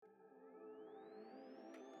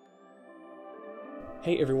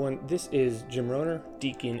Hey everyone, this is Jim Rohner,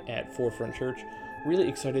 Deacon at Forefront Church. Really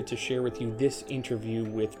excited to share with you this interview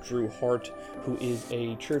with Drew Hart, who is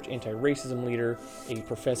a church anti-racism leader, a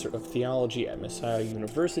professor of theology at Messiah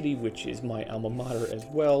University, which is my alma mater as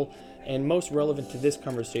well, and most relevant to this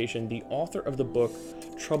conversation, the author of the book,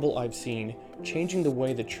 Trouble I've Seen, Changing the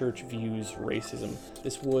Way the Church Views Racism.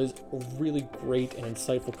 This was a really great and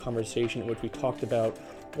insightful conversation in which we talked about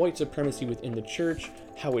white supremacy within the church,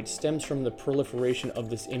 how it stems from the proliferation of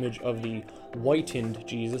this image of the whitened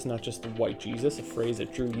Jesus, not just the white Jesus, a phrase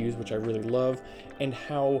that Drew used, which I really love, and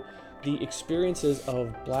how the experiences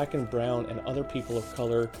of black and brown and other people of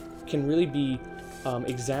color can really be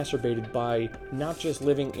exacerbated by not just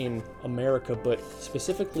living in America, but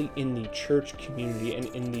specifically in the church community and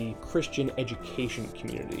in the Christian education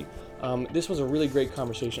community. This was a really great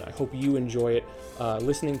conversation. I hope you enjoy it,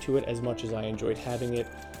 listening to it as much as I enjoyed having it.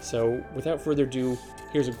 So without further ado,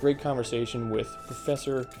 here's a great conversation with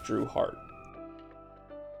Professor Drew Hart.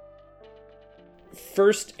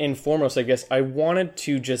 First and foremost, I guess, I wanted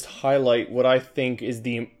to just highlight what I think is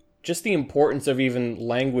the importance of even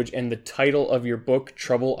language and the title of your book,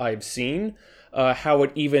 Trouble I've Seen, how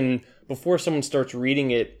it even, before someone starts reading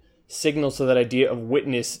it, signals to that idea of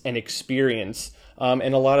witness and experience.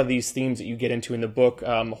 And a lot of these themes that you get into in the book,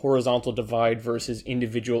 horizontal divide versus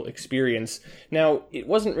individual experience. Now, it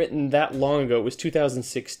wasn't written that long ago, it was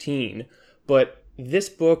 2016, but this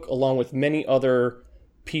book, along with many other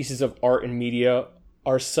pieces of art and media,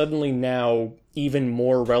 are suddenly now even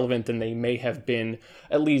more relevant than they may have been,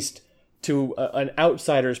 at least to an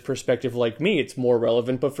outsider's perspective like me, it's more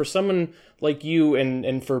relevant. But for someone like you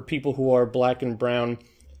and for people who are black and brown,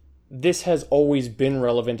 this has always been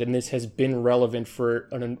relevant, and this has been relevant for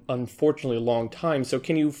an unfortunately long time. So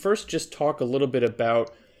can you first just talk a little bit about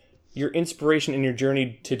your inspiration and your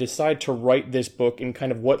journey to decide to write this book and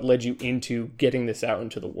kind of what led you into getting this out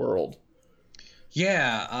into the world?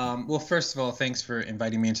 Yeah. Well, first of all, thanks for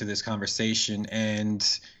inviting me into this conversation. And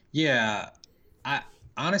yeah, I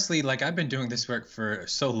honestly, I've been doing this work for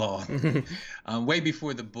so long, way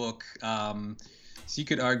before the book. So you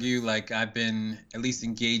could argue I've been at least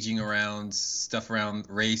engaging around stuff around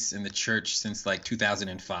race in the church since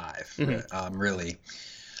 2005, really.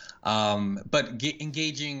 But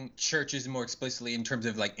engaging churches more explicitly in terms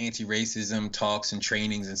of anti-racism talks and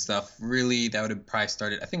trainings and stuff, really, that would have probably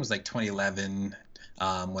started, I think it was 2011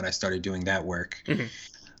 when I started doing that work.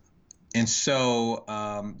 And so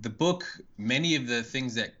the book, many of the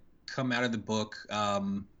things that come out of the book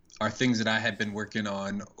are things that I had been working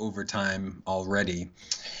on over time already.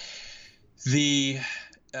 The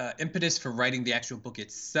impetus for writing the actual book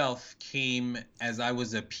itself came as I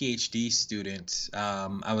was a PhD student.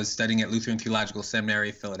 I was studying at Lutheran Theological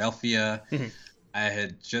Seminary, Philadelphia. I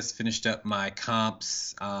had just finished up my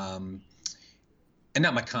comps, and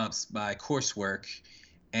not my comps, my coursework.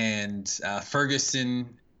 And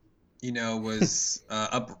Ferguson, was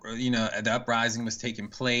the uprising was taking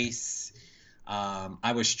place.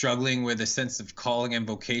 I was struggling with a sense of calling and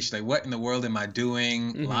vocation. What in the world am I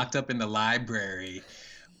doing? Locked up in the library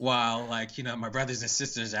while my brothers and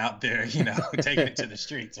sisters out there, taking it to the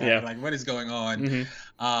streets. Right? Yeah. What is going on?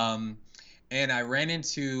 And I ran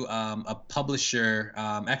into a publisher,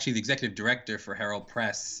 actually the executive director for Herald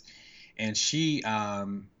Press, and she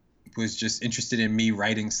was just interested in me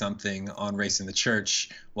writing something on race in the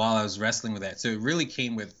church while I was wrestling with that. So it really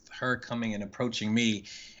came with her coming and approaching me.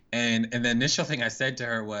 And the initial thing I said to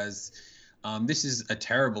her was, this is a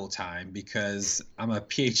terrible time because I'm a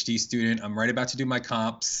PhD student. I'm right about to do my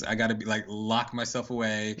comps. I got to be lock myself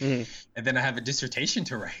away. And then I have a dissertation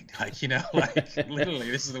to write,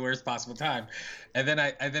 literally, this is the worst possible time. And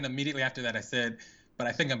then immediately after that, I said, but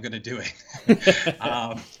I think I'm going to do it.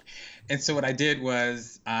 And so what I did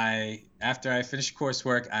was after I finished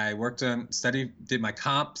coursework, I did my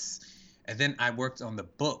comps. And then I worked on the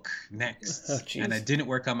book next, and I didn't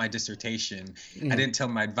work on my dissertation. I didn't tell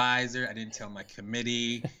my advisor. I didn't tell my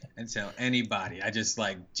committee. I didn't tell anybody. I just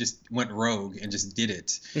went rogue and just did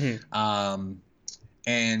it. And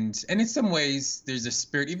in some ways, there's a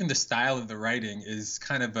spirit. Even the style of the writing is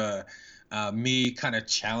kind of me kind of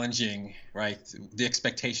challenging, right, the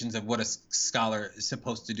expectations of what a scholar is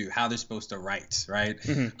supposed to do, how they're supposed to write, right?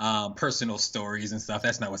 Personal stories and stuff.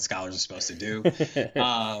 That's not what scholars are supposed to do.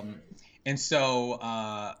 And so,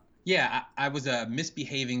 I was a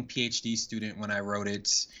misbehaving PhD student when I wrote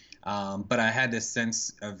it, but I had this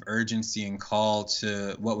sense of urgency and call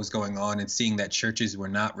to what was going on and seeing that churches were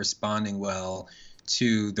not responding well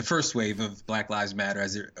to the first wave of Black Lives Matter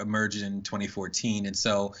as it emerged in 2014. And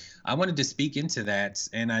so I wanted to speak into that.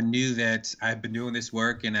 And I knew that I've been doing this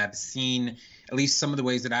work and I've seen at least some of the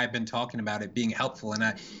ways that I've been talking about it being helpful. And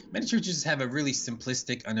many churches have a really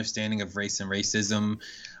simplistic understanding of race and racism.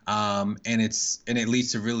 And it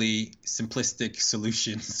leads to really simplistic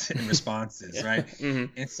solutions and responses, right? Mm-hmm.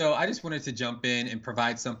 And so I just wanted to jump in and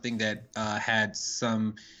provide something that had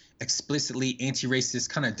some explicitly anti-racist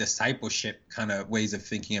kind of discipleship kind of ways of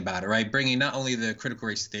thinking about it, right? Bringing not only the critical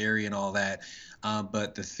race theory and all that,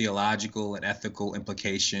 but the theological and ethical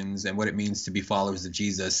implications and what it means to be followers of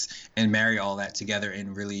Jesus, and marry all that together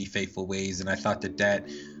in really faithful ways. And I thought that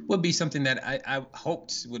would be something that I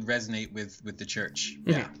hoped would resonate with the church.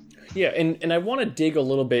 Yeah. Yeah. And I want to dig a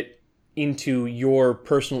little bit into your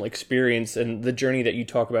personal experience and the journey that you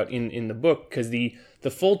talk about in the book, because the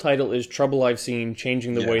full title is Trouble I've Seen,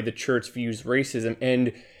 Changing the Way the Church Views Racism.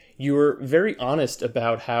 And you were very honest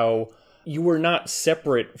about how you were not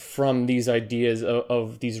separate from these ideas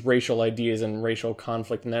of these racial ideas and racial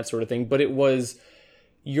conflict and that sort of thing, but it was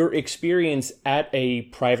your experience at a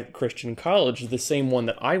private Christian college, the same one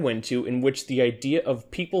that I went to, in which the idea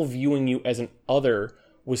of people viewing you as an other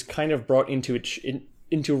was kind of brought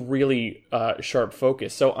into really sharp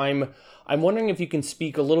focus. So I'm wondering if you can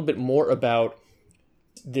speak a little bit more about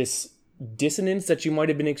this dissonance that you might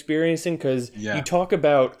have been experiencing, because you talk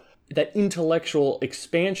about that intellectual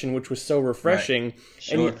expansion, which was so refreshing. Right.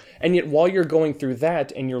 Sure. And yet while you're going through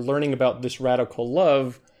that and you're learning about this radical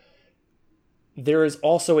love, there is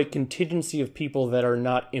also a contingency of people that are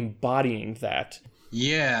not embodying that.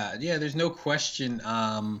 Yeah, there's no question.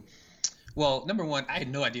 Well, number one, I had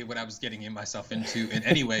no idea what I was getting myself into in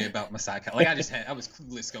any way about Messiah College. Like I was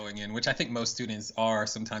clueless going in, which I think most students are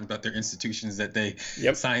sometimes about their institutions that they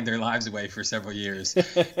signed their lives away for several years.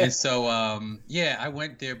 And so, I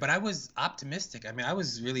went there, but I was optimistic. I mean, I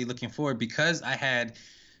was really looking forward because I had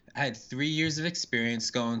 3 years of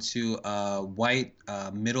experience going to a white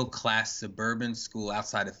middle class suburban school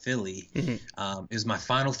outside of Philly. Mm-hmm. It was my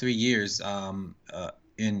final 3 years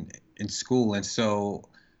in school, and so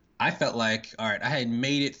I felt like, all right, I had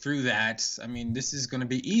made it through that. I mean, this is going to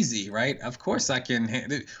be easy, right? Of course I can.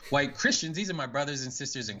 White Christians, these are my brothers and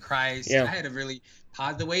sisters in Christ. Yeah. I had a really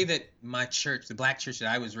the way that my church, the Black church that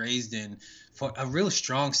I was raised in, for a real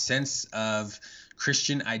strong sense of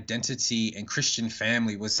Christian identity and Christian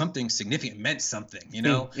family was something significant, meant something, you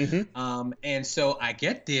know? Mm-hmm. And so I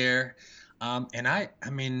get there, and I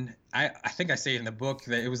think I say in the book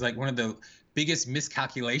that it was like one of the biggest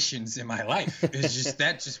miscalculations in my life. It's just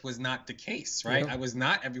that was not the case, right? Yeah. I was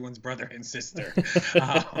not everyone's brother and sister,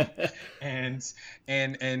 and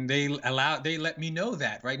they let me know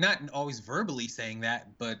that, right? Not always verbally saying that,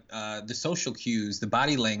 but the social cues, the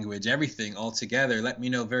body language, everything all together let me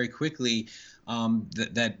know very quickly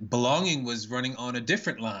that belonging was running on a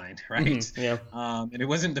different line, right? Mm-hmm. Yeah. And it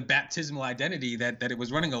wasn't the baptismal identity that it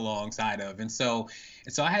was running alongside of, and so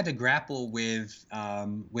I had to grapple with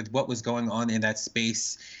what was going on in that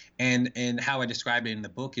space, and how I describe it in the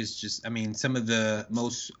book is just, I mean, some of the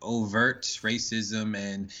most overt racism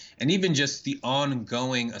and even just the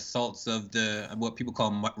ongoing assaults of what people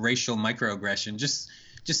call racial microaggression, just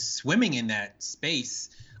swimming in that space.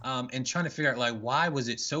 And trying to figure out, like, why was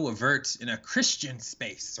it so overt in a Christian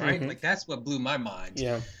space, right? Mm-hmm. Like, that's what blew my mind.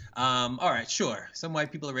 Yeah. All right, sure. Some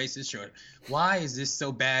white people are racist, sure. Why is this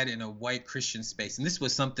so bad in a white Christian space? And this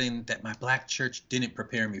was something that my Black church didn't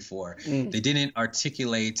prepare me for. Mm. They didn't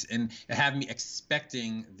articulate and have me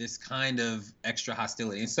expecting this kind of extra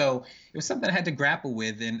hostility. And so it was something I had to grapple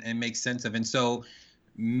with and make sense of. And so,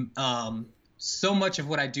 so much of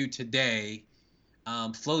what I do today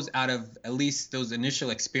flows out of at least those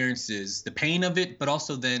initial experiences, the pain of it, but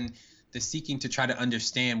also then the seeking to try to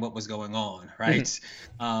understand what was going on, right?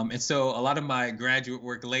 Mm-hmm. And so a lot of my graduate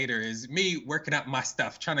work later is me working out my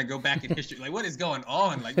stuff, trying to go back in history, like, what is going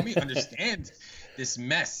on? Like, let me understand this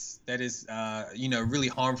mess that is, really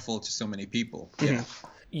harmful to so many people. Mm-hmm. Yeah.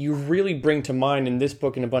 You really bring to mind in this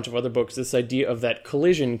book and a bunch of other books this idea of that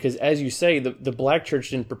collision, because as you say, the Black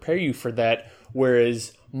church didn't prepare you for that,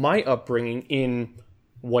 whereas my upbringing in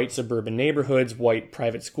white suburban neighborhoods, white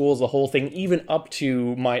private schools, the whole thing, even up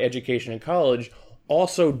to my education in college,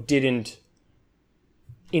 also didn't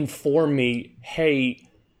inform me, hey,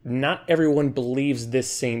 not everyone believes this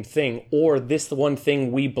same thing, or this one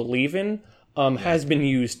thing we believe in has been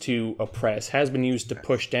used to oppress, has been used to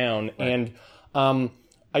push down. Right. And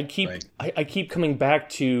I keep coming back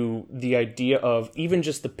to the idea of even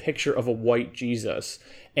just the picture of a white Jesus.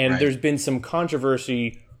 And there's been some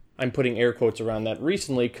controversy, I'm putting air quotes around that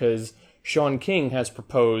recently, because Shaun King has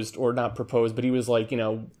proposed, or not proposed, but he was like,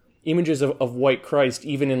 images of white Christ,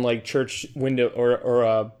 even in like church window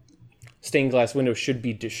or stained glass windows, should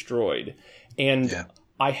be destroyed. And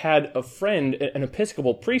I had a friend, an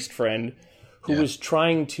Episcopal priest friend, who was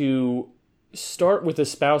trying to start with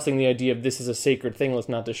espousing the idea of this is a sacred thing, let's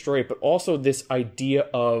not destroy it, but also this idea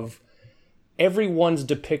of everyone's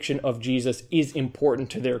depiction of Jesus is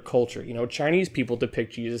important to their culture. You know, Chinese people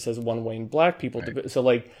depict Jesus as one way, and black people so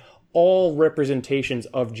like all representations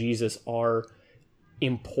of Jesus are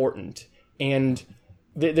important. And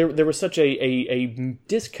there was such a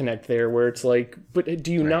disconnect there where it's like, but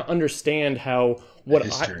do you not understand how what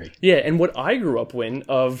I grew up in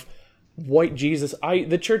of white Jesus,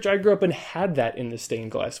 the church I grew up in had that in the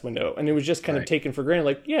stained glass window, and it was just kind of taken for granted,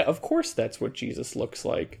 like, yeah, of course that's what Jesus looks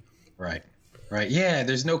like. Right. Yeah,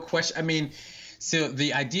 there's no question. I mean, so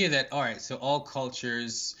the idea that, all right, so all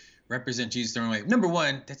cultures represent Jesus their own way. Number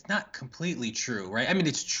one, that's not completely true, right? I mean,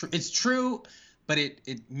 it's true, but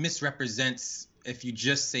it misrepresents if you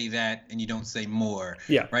just say that and you don't say more.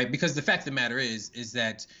 Yeah. Right? Because the fact of the matter is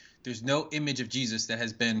that there's no image of Jesus that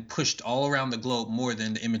has been pushed all around the globe more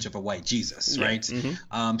than the image of a white Jesus, right?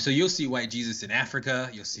 Mm-hmm. So you'll see white Jesus in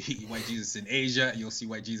Africa, you'll see white Jesus in Asia, you'll see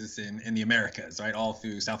white Jesus in the Americas, right? All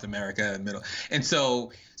through South America and middle. And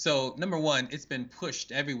so number one, it's been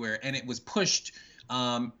pushed everywhere, and it was pushed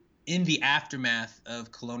in the aftermath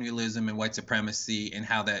of colonialism and white supremacy and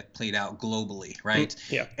how that played out globally, right?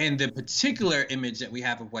 Yeah. And the particular image that we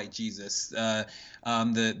have of white Jesus, the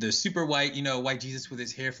super white, white Jesus with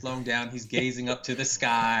his hair flowing down, he's gazing up to the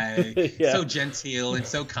sky, so genteel and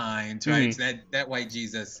so kind, right? Mm-hmm. That white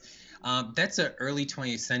Jesus, that's an early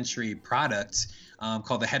 20th century product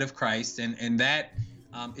called the Head of Christ, and that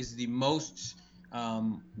is the most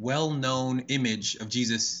well-known image of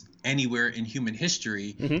Jesus anywhere in human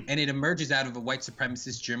history, mm-hmm. and it emerges out of a white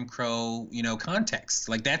supremacist Jim Crow, context.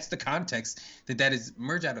 Like, that's the context that is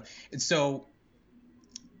emerged out of. And so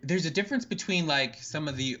there's a difference between like some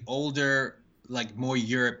of the older, like more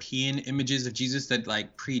European images of Jesus that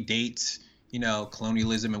like predate,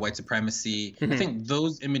 colonialism and white supremacy. Mm-hmm. I think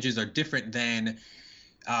those images are different than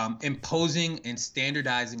imposing and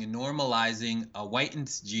standardizing and normalizing a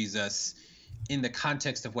whitened Jesus in the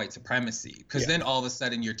context of white supremacy, because then all of a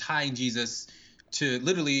sudden you're tying Jesus to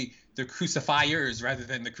literally the crucifiers rather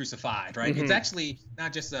than the crucified, right? Mm-hmm. It's actually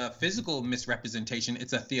not just a physical misrepresentation,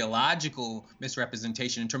 it's a theological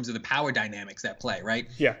misrepresentation in terms of the power dynamics at play, right?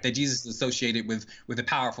 Yeah. That Jesus is associated with the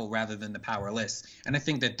powerful rather than the powerless. And I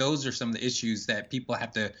think that those are some of the issues that people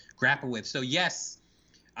have to grapple with. So yes,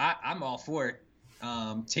 I'm all for it.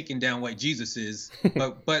 Taking down white Jesuses,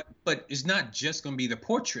 but it's not just going to be the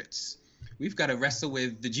portraits. We've got to wrestle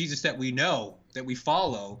with the Jesus that we know, that we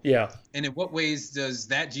follow. Yeah. And in what ways does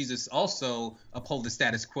that Jesus also uphold the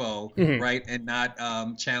status quo, mm-hmm. right, and not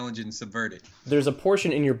challenge and subvert it? There's a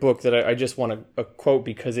portion in your book that I just want to quote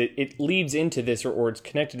because it leads into this or it's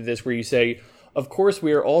connected to this, where you say, of course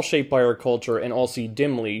we are all shaped by our culture and all see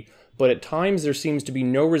dimly, but at times there seems to be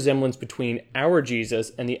no resemblance between our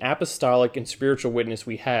Jesus and the apostolic and spiritual witness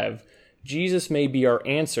we have. Jesus may be our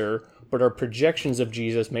answer, but our projections of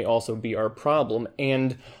Jesus may also be our problem.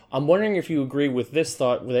 And I'm wondering if you agree with this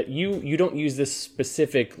thought, that you don't use this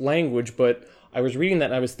specific language, but I was reading that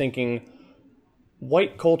and I was thinking,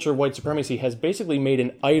 white culture, white supremacy has basically made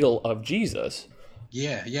an idol of Jesus.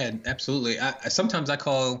 Yeah, absolutely. Sometimes I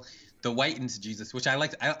call the whitened Jesus, which I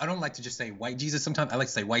like. I don't like to just say white Jesus. Sometimes I like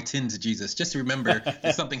to say whitened Jesus, just to remember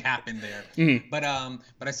that something happened there. Mm-hmm. But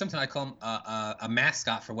I call him a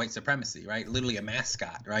mascot for white supremacy, right? Literally a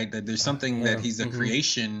mascot, right? That there's something that he's a mm-hmm.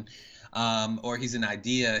 creation, or he's an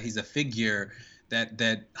idea, he's a figure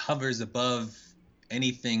that hovers above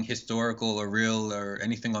anything historical or real or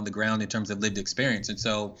anything on the ground in terms of lived experience. And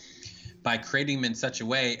so, by creating him in such a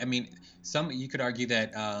way, I mean, you could argue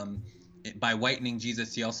that. By whitening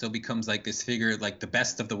Jesus, he also becomes like this figure, like the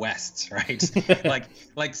best of the West, right?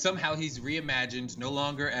 like somehow he's reimagined no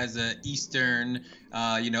longer as a Eastern,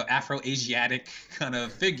 Afro-Asiatic kind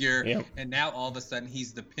of figure, and now all of a sudden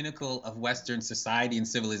he's the pinnacle of Western society and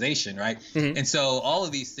civilization, right? Mm-hmm. And so all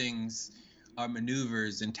of these things are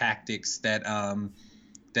maneuvers and tactics that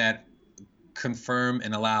confirm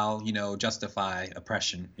and allow, justify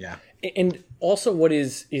oppression. Yeah. And also what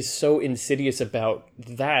is so insidious about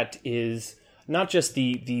that is not just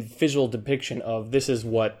the visual depiction of this is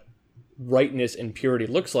what rightness and purity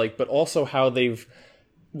looks like, but also how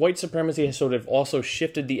white supremacy has sort of also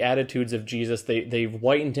shifted the attitudes of Jesus. They've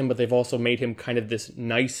whitened him, but they've also made him kind of this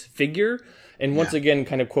nice figure. And once again,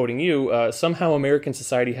 kind of quoting you, somehow American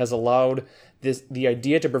society has allowed the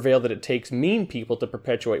idea to prevail that it takes mean people to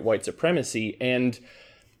perpetuate white supremacy. And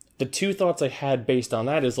the two thoughts I had based on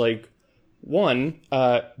that is like, One,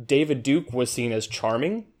 David Duke was seen as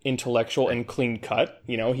charming, intellectual, and clean cut.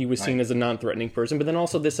 You know, he was seen as a non-threatening person. But then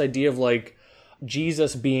also this idea of like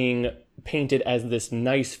Jesus being painted as this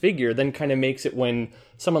nice figure then kind of makes it when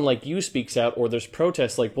someone like you speaks out or there's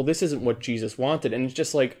protests like, well, this isn't what Jesus wanted. And it's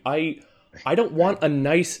just like, I don't want a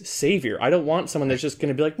nice savior. I don't want someone that's just going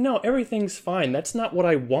to be like, no, everything's fine. That's not what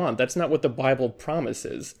I want. That's not what the Bible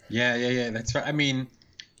promises. Yeah. That's right. I mean,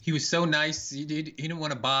 he was so nice. He didn't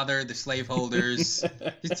want to bother the slaveholders.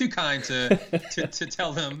 He's too kind to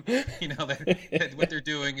tell them, you know, that what they're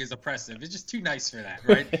doing is oppressive. It's just too nice for that,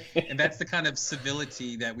 right? And that's the kind of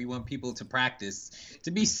civility that we want people to practice, to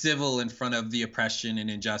be civil in front of the oppression and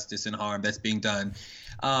injustice and harm that's being done.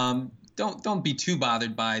 Don't be too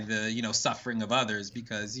bothered by the, you know, suffering of others,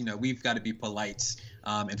 because, you know, we've got to be polite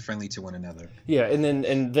and friendly to one another. Yeah,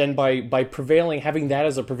 and then by prevailing, having that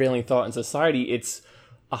as a prevailing thought in society, it's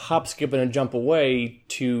a hop, skip, and a jump away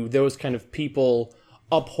to those kind of people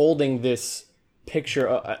upholding this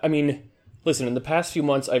picture. I mean, listen, in the past few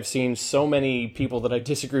months, I've seen so many people that I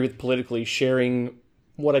disagree with politically sharing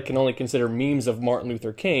what I can only consider memes of Martin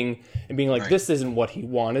Luther King and being like, this isn't what he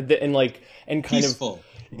wanted, and kind Peaceful.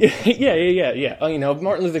 Yeah. You know,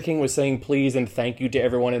 Martin Luther King was saying please and thank you to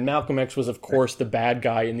everyone, and Malcolm X was, of course, the bad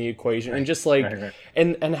guy in the equation, and just like,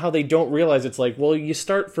 and how they don't realize it's like, well, you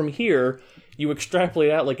start from here, you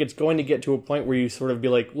extrapolate out, like it's going to get to a point where you sort of be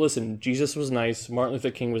like, listen, Jesus was nice, Martin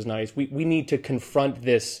Luther King was nice. We need to confront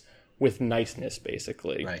this with niceness,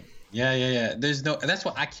 basically. Right. Yeah. That's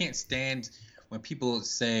why I can't stand when people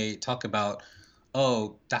talk about,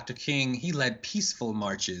 oh, Dr. King, he led peaceful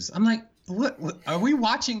marches. I'm like, what are we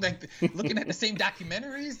watching? Like, looking at the same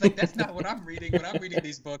documentaries? Like, that's not what I'm reading. When I'm reading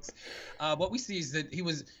these books, what we see is that he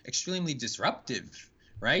was extremely disruptive,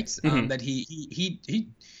 right? That he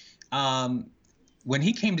when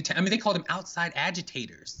he came to town, I mean, they called him outside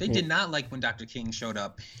agitators. They did not like when Dr. King showed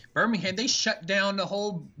up. Birmingham, they shut down the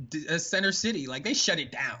whole center city. Like, they shut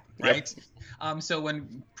it down, right? Yep. So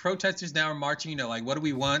when protesters now are marching, you know, like, what do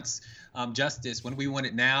we want? Justice. When do we want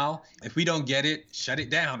it now? If we don't get it, shut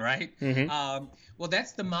it down, right? Well,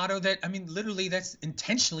 that's the motto that, I mean, literally, that's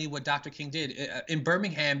intentionally what Dr. King did. In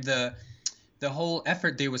Birmingham, the whole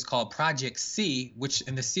effort there was called Project C,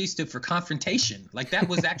 and the C stood for confrontation. Like, that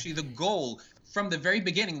was actually the goal from the very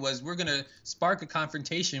beginning, was we're going to spark a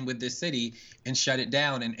confrontation with this city and shut it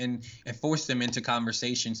down and force them into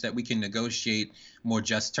conversations so that we can negotiate more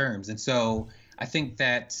just terms. And so I think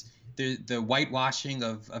that the whitewashing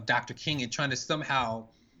of Dr. King and trying to somehow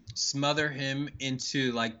smother him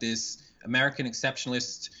into like this American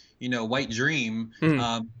exceptionalist, you know, white dream,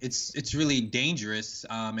 it's really dangerous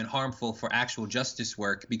and harmful for actual justice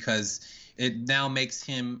work, because it now makes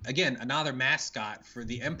him, again, another mascot for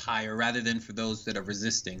the empire rather than for those that are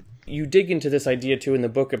resisting. You dig into this idea, too, in the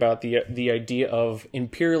book about the idea of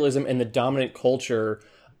imperialism and the dominant culture,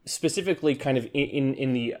 specifically kind of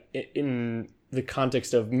in the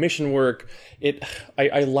context of mission work.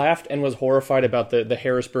 I laughed and was horrified about the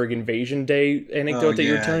Harrisburg Invasion Day anecdote that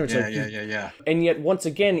you were telling. Yeah. And yet, once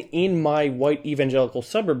again, in my white evangelical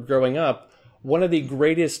suburb growing up, one of the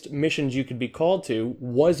greatest missions you could be called to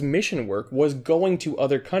was mission work, was going to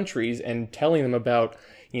other countries and telling them about,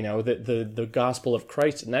 you know, the gospel of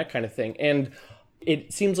Christ and that kind of thing. And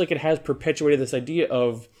it seems like it has perpetuated this idea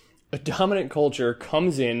of a dominant culture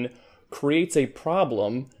comes in, creates a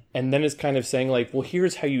problem, and then is kind of saying like, well,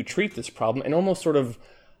 here's how you treat this problem, and almost sort of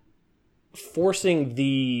forcing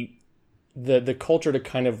the culture to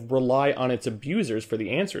kind of rely on its abusers for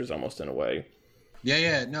the answers, almost in a way.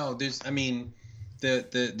 Yeah. No, I mean,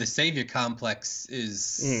 the savior complex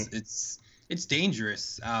is it's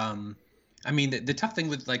dangerous. I mean, the tough thing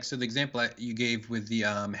with, like, so the example you gave with the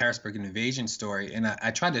Harrisburg invasion story, and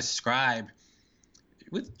I try to describe,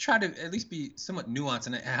 try to at least be somewhat nuanced,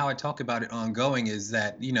 and how I talk about it ongoing is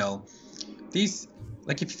that, you know, these,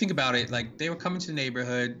 like, if you think about it, like, they were coming to the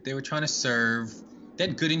neighborhood, they were trying to serve, they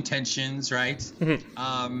had good intentions, right?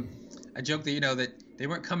 I joke that, you know, that they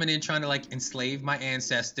weren't coming in trying to, like, enslave my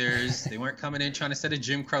ancestors. They weren't coming in trying to set a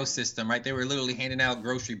Jim Crow system, right? They were literally handing out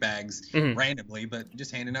grocery bags randomly, but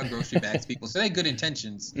just handing out grocery bags to people. So they had good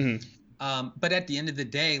intentions. But at the end of the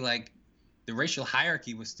day, like, the racial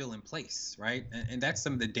hierarchy was still in place, right? And that's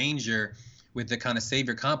some of the danger with the kind of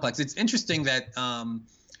savior complex. It's interesting that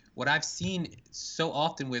what I've seen so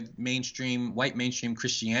often with white mainstream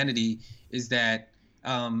Christianity is that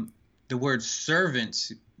the word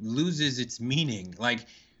servant loses its meaning. Like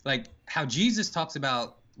how Jesus talks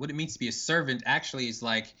about what it means to be a servant actually is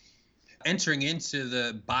like entering into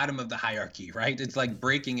the bottom of the hierarchy, right? It's like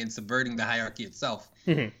breaking and subverting the hierarchy itself.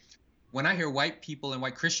 when I hear white people and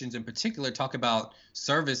white Christians in particular talk about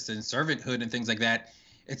service and servanthood and things like that,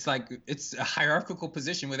 it's like it's a hierarchical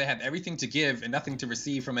position where they have everything to give and nothing to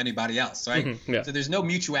receive from anybody else, right? Mm-hmm. Yeah. So there's no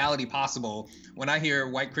mutuality possible when I hear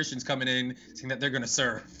white Christians coming in saying that they're going to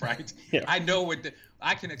serve, right? Yeah. I know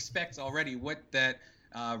I can expect already what that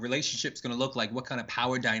relationship's going to look like, what kind of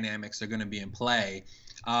power dynamics are going to be in play.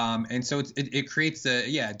 And so it creates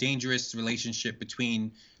a dangerous relationship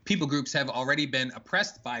between people groups have already been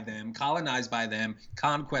oppressed by them, colonized by them,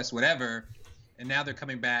 conquest, whatever, and now they're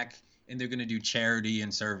coming back and they're going to do charity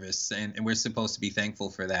and service, and we're supposed to be thankful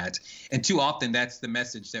for that. And too often that's the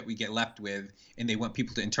message that we get left with, and they want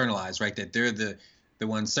people to internalize, right, that they're the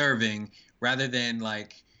ones serving, rather than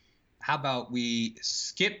like, how about we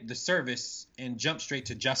skip the service and jump straight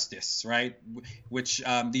to justice, right? Which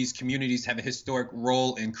these communities have a historic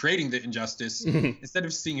role in creating the injustice. Mm-hmm. Instead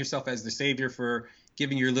of seeing yourself as the savior for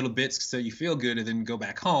giving your little bits so you feel good and then go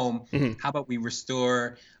back home, mm-hmm. how about we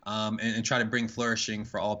restore and try to bring flourishing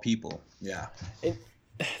for all people? Yeah.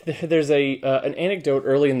 There's an anecdote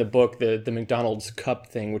early in the book, the McDonald's cup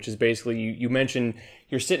thing, which is basically you mentioned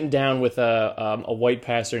you're sitting down with a white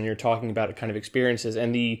pastor and you're talking about kind of experiences,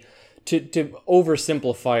 and to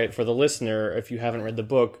oversimplify it for the listener, if you haven't read the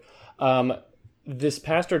book, this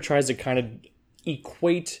pastor tries to kind of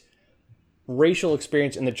equate racial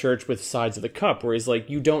experience in the church with sides of the cup, where he's like,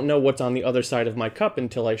 you don't know what's on the other side of my cup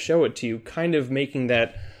until I show it to you, kind of making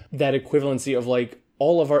that equivalency of like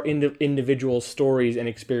all of our individual stories and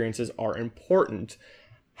experiences are important.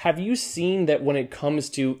 Have you seen that when it comes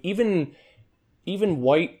to even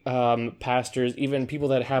white pastors, even people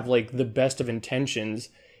that have like the best of intentions,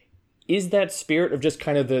 is that spirit of just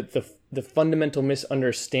kind of the fundamental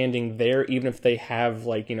misunderstanding there, even if they have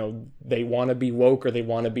like, they want to be woke or they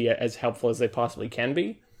want to be as helpful as they possibly can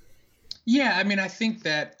be? Yeah, I mean, I think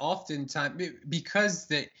that oftentimes,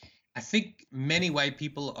 because I think many white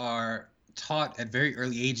people are taught at very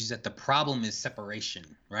early ages that the problem is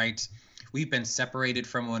separation, right? We've been separated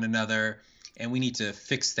from one another and we need to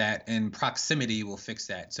fix that, and proximity will fix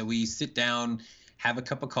that. So we sit down, have a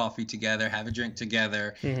cup of coffee together, have a drink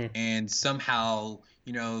together, mm-hmm. and somehow,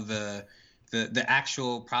 the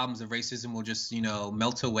actual problems of racism will just,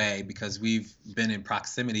 melt away because we've been in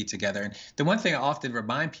proximity together. And the one thing I often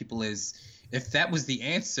remind people is, if that was the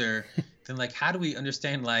answer, then like, how do we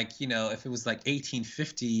understand, like, if it was like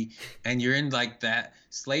 1850 and you're in like that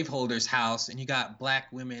slaveholder's house and you got black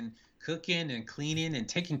women cooking and cleaning and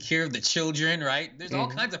taking care of the children, right? There's all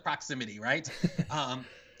kinds of proximity, right?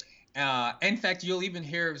 In fact, you'll even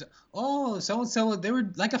hear, oh, so-and-so, they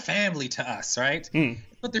were like a family to us, right?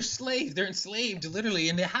 But they're slaves. They're enslaved literally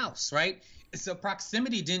in the house, right? So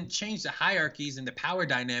proximity didn't change the hierarchies and the power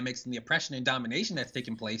dynamics and the oppression and domination that's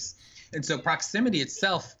taking place. And so proximity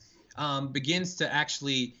itself begins to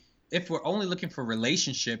actually, if we're only looking for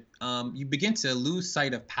relationship, you begin to lose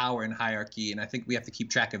sight of power and hierarchy. And I think we have to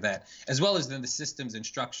keep track of that, as well as then the systems and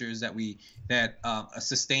structures that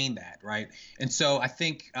sustain that, right? And so I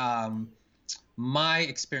think my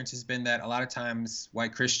experience has been that a lot of times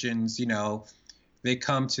white Christians, they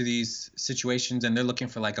come to these situations and they're looking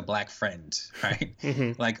for like a black friend, right?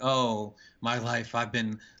 Mm-hmm. Like, oh, my life, I've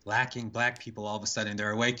been lacking black people. All of a sudden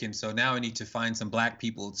they're awakened. So now I need to find some black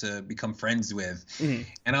people to become friends with. Mm-hmm.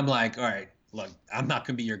 And I'm like, all right, look, I'm not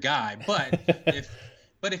going to be your guy.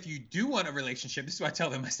 But if you do want a relationship, this is what I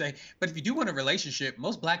tell them. I say, but if you do want a relationship,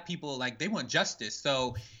 most black people, like, they want justice.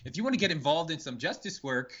 So if you want to get involved in some justice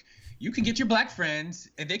work, you can get your black friends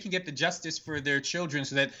and they can get the justice for their children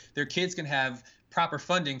so that their kids can have proper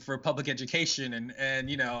funding for public education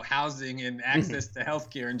and housing and access to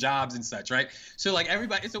healthcare and jobs and such, right? So like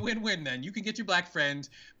everybody, it's a win-win then. You can get your black friend,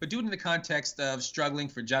 but do it in the context of struggling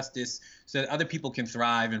for justice so that other people can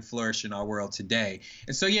thrive and flourish in our world today.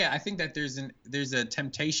 And so, yeah, I think that there's a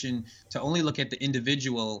temptation to only look at the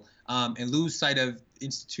individual and lose sight of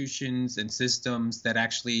institutions and systems that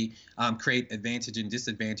actually create advantage and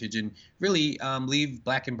disadvantage and really leave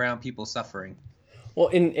black and brown people suffering. Well,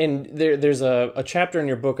 there's a chapter in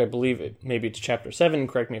your book, I believe maybe it's chapter 7,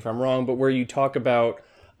 correct me if I'm wrong, but where you talk about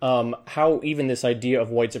how even this idea of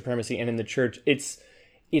white supremacy and in the church, it's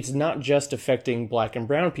not just affecting black and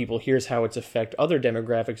brown people. Here's how it's affect other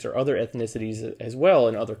demographics or other ethnicities as well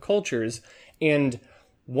and other cultures. And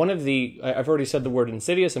one of I've already said the word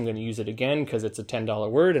insidious, I'm going to use it again because it's a $10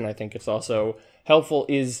 word and I think it's also helpful,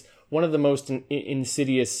 is one of the most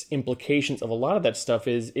insidious implications of a lot of that stuff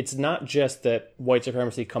is it's not just that white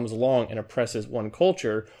supremacy comes along and oppresses one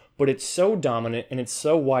culture, but it's so dominant and it's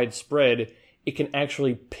so widespread, it can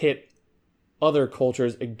actually pit other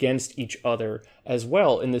cultures against each other as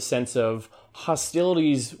well, in the sense of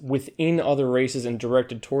hostilities within other races and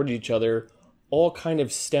directed towards each other all kind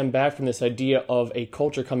of stem back from this idea of a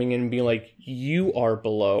culture coming in and being like, you are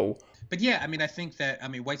below. But yeah, I mean, I think that,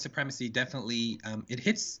 white supremacy definitely, it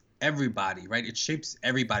hits everybody, right? It shapes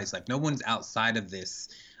everybody's life. No one's outside of this.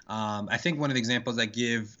 I think one of the examples I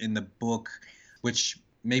give in the book, which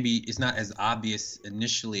maybe is not as obvious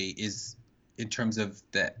initially, is in terms of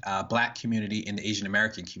the Black community and the Asian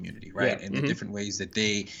American community, right? Yeah. And the different ways that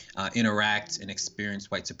they interact and experience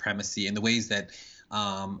white supremacy, and the ways that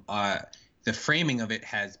the framing of it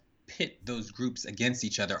has pit those groups against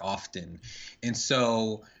each other often. And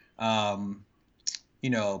so, Black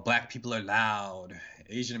people are loud,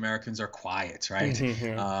 Asian Americans are quiet, right?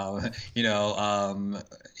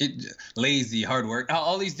 Lazy, hard work,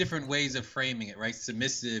 all these different ways of framing it, right?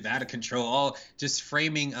 Submissive, out of control, all just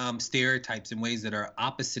framing stereotypes in ways that are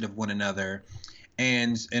opposite of one another.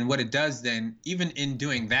 And what it does then, even in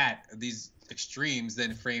doing that, these extremes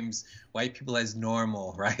then frames white people as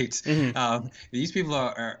normal, right? These people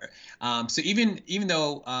are so even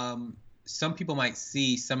though some people might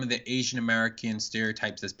see some of the Asian American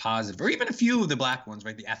stereotypes as positive, or even a few of the Black ones,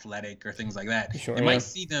 right? The athletic or things like that. Sure, they might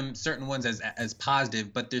see them, certain ones, as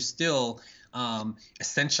positive, but they're still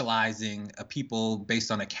essentializing a people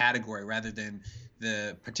based on a category rather than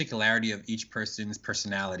the particularity of each person's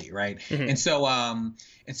personality, right? And so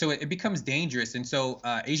it becomes dangerous. And so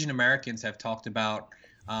Asian Americans have talked about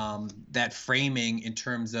that framing in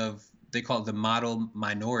terms of, they call it the model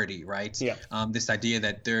minority, right? Yeah. This idea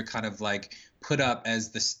that they're kind of like put up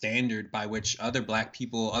as the standard by which other Black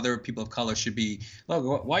people, other people of color should be.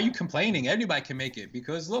 Look, why are you complaining? Everybody can make it,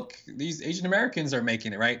 because look, these Asian Americans are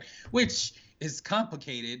making it, right? Which is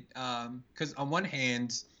complicated because on one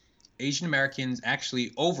hand, Asian Americans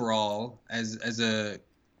actually overall as a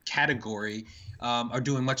category are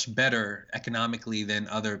doing much better economically than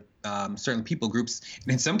other certain people groups,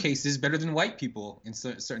 and in some cases better than white people in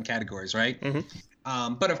certain categories, right?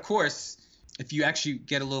 But of course, if you actually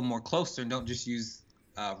get a little more closer and don't just use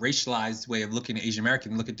racialized way of looking at Asian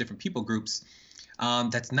American, look at different people groups,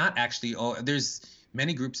 that's not actually all. There's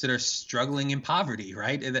many groups that are struggling in poverty,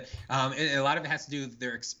 right? And a lot of it has to do with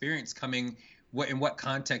their experience coming. In what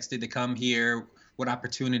context did they come here? What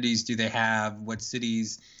opportunities do they have? What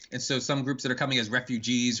cities? And so some groups that are coming as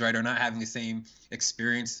refugees, right, are not having the same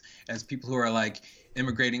experience as people who are like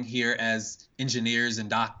immigrating here as engineers and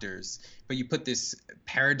doctors. But you put this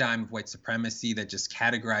paradigm of white supremacy that just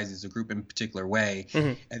categorizes a group in a particular way,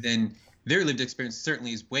 and then their lived experience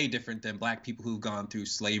certainly is way different than Black people who've gone through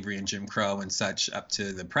slavery and Jim Crow and such up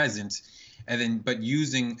to the present. And then, but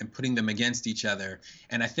using and putting them against each other.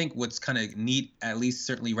 And I think what's kind of neat, at least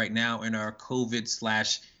certainly right now in our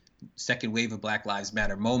COVID/second wave of Black Lives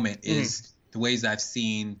Matter moment, is the ways I've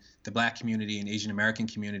seen the Black community and Asian American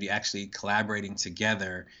community actually collaborating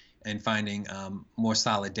together and finding more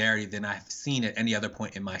solidarity than I've seen at any other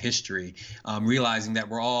point in my history, realizing that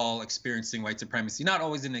we're all experiencing white supremacy, not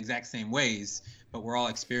always in the exact same ways, but we're all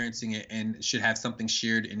experiencing it and should have something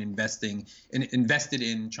shared and invested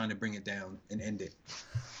in trying to bring it down and end it.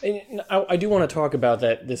 And I do want to talk about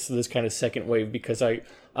that this kind of second wave, because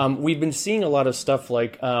we've been seeing a lot of stuff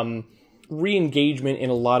like re-engagement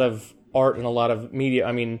in a lot of art and a lot of media.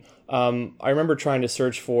 I mean, I remember trying to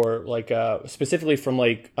search for like specifically from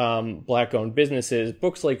like Black-owned businesses,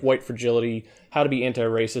 books like White Fragility, How to Be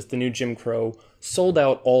Anti-Racist, The New Jim Crow, sold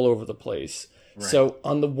out all over the place. Right. So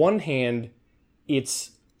on the one hand,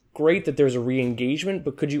 it's great that there's a re-engagement,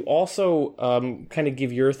 but could you also kind of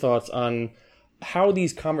give your thoughts on how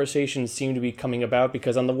these conversations seem to be coming about?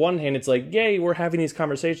 Because on the one hand, it's like, yay, we're having these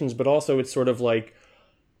conversations, but also it's sort of like,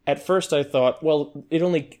 at first I thought, well,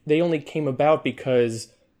 they only came about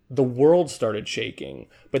because the world started shaking.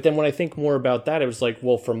 But then when I think more about that, it was like,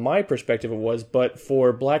 well, from my perspective it was, but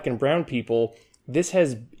for Black and brown people,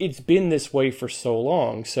 it's been this way for so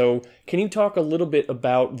long. So can you talk a little bit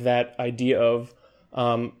about that idea of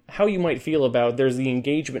how you might feel about there's the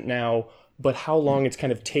engagement now, but how long it's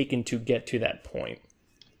kind of taken to get to that point?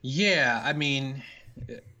 Yeah, I mean,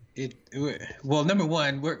 well, number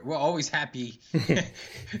one, we're always happy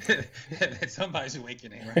that somebody's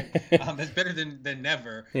awakening, right? That's better than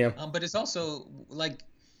never. Yeah. But it's also like,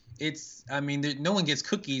 no one gets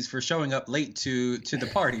cookies for showing up late to the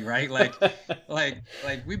party, right? Like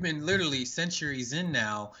we've been literally centuries in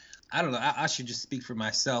now. I don't know. I should just speak for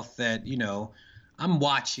myself that, I'm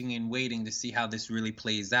watching and waiting to see how this really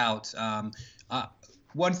plays out.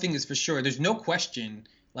 One thing is for sure, there's no question,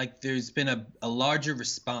 like there's been a larger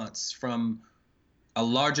response from a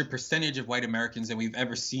larger percentage of white Americans than we've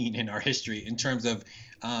ever seen in our history in terms of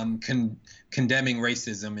condemning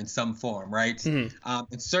racism in some form, right? And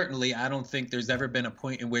certainly, I don't think there's ever been a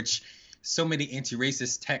point in which so many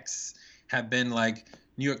anti-racist texts have been like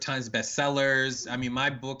New York Times bestsellers. I mean, my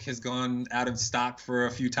book has gone out of stock for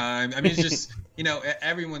a few times. I mean, it's just,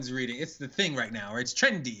 everyone's reading. It's the thing right now. It's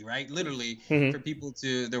trendy, right? Literally, for people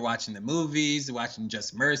they're watching the movies, they're watching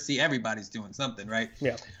Just Mercy. Everybody's doing something, right?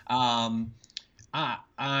 Yeah. I'm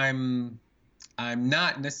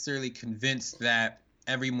not necessarily convinced that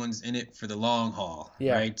everyone's in it for the long haul,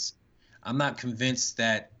 right? I'm not convinced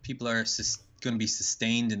that people are going to be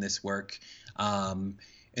sustained in this work.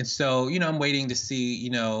 And so, I'm waiting to see,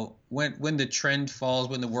 when the trend falls,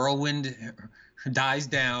 when the whirlwind dies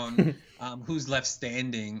down, who's left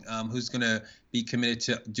standing, who's going to be committed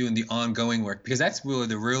to doing the ongoing work, because that's where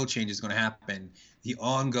the real change is going to happen, the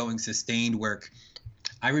ongoing sustained work.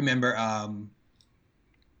 I remember,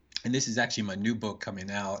 and this is actually my new book coming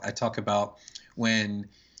out, I talk about when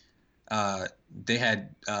they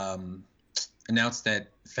had announced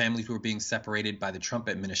that families were being separated by the Trump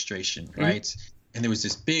administration, right? And there was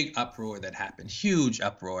this big uproar that happened, huge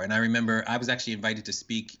uproar. And I remember I was actually invited to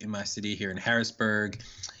speak in my city here in Harrisburg,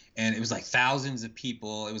 and it was like thousands of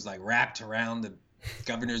people. It was like wrapped around the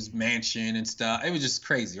governor's mansion and stuff. It was just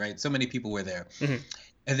crazy, right? So many people were there.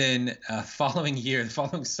 And then following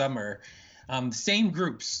summer, the same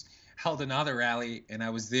groups held another rally, and I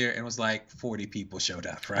was there, and it was like 40 people showed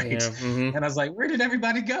up, right? And I was like, where did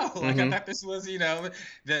everybody go? Like, I thought this was,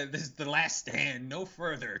 this is the last stand, no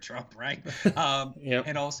further, Trump, right?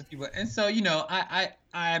 And also people, and so,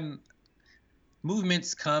 I'm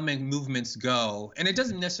movements come and movements go, and it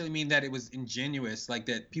doesn't necessarily mean that it was ingenuous, like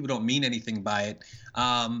that people don't mean anything by it.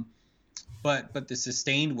 But the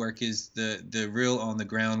sustained work is the real on the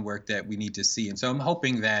ground work that we need to see. And so I'm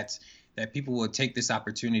hoping that people will take this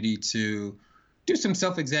opportunity to do some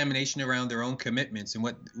self-examination around their own commitments and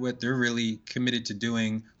what they're really committed to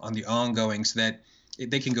doing on the ongoing, so that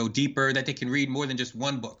they can go deeper, that they can read more than just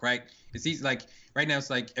one book, right? It's easy, like right now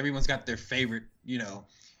it's like everyone's got their favorite, you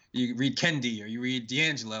read Kendi or you read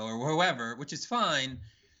D'Angelo or whoever, which is fine,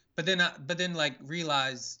 but then like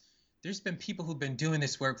realize there's been people who've been doing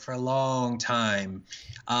this work for a long time.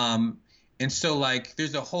 And so, like,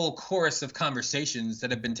 there's a whole chorus of conversations that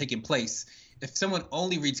have been taking place. If someone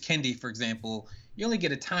only reads Kendi, for example, you only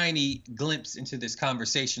get a tiny glimpse into this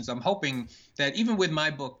conversation. So I'm hoping that even with my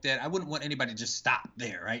book, that I wouldn't want anybody to just stop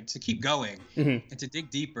there, right? To keep going and to dig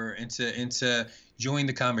deeper and to join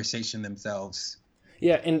the conversation themselves.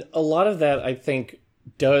 Yeah, and a lot of that, I think,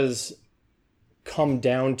 does come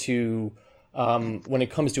down to, when it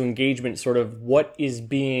comes to engagement, sort of what is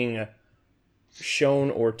being shown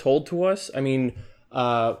or told to us. I mean,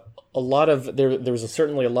 there was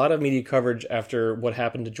certainly a lot of media coverage after what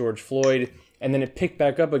happened to George Floyd, and then it picked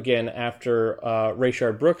back up again after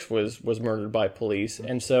Rayshard Brooks was murdered by police.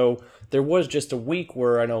 And so there was just a week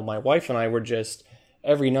where I know my wife and I were just,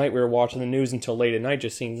 every night we were watching the news until late at night,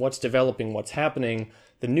 just seeing what's developing, what's happening.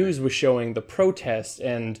 The news was showing the protests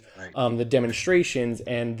and the demonstrations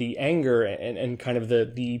and the anger and kind of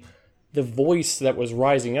the voice that was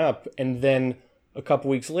rising up. And then a couple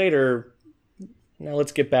weeks later, now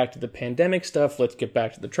let's get back to the pandemic stuff. Let's get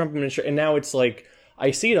back to the Trump administration. And now it's like,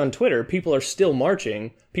 I see it on Twitter. People are still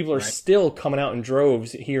marching. People are still coming out in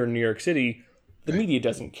droves here in New York City. The media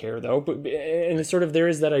doesn't care, though. But and it's sort of, there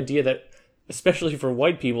is that idea that, especially for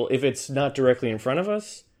white people, if it's not directly in front of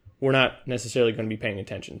us, we're not necessarily going to be paying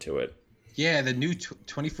attention to it. Yeah, the new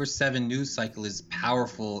 24/7 news cycle is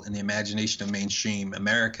powerful in the imagination of mainstream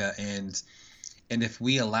America, and if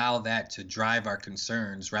we allow that to drive our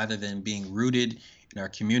concerns rather than being rooted in our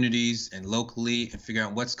communities and locally and figure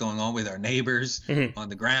out what's going on with our neighbors on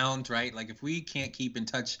the ground, right? Like if we can't keep in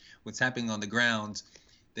touch what's happening on the ground,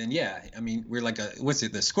 then yeah, I mean, we're like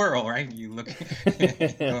the squirrel, right? You look go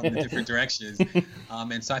in the different directions.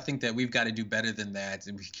 And so I think that we've got to do better than that,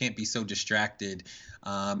 and we can't be so distracted.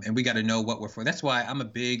 And we got to know what we're for. That's why I'm a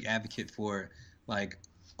big advocate for like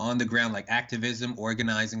on the ground, like activism,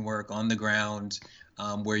 organizing work on the ground,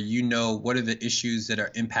 where what are the issues that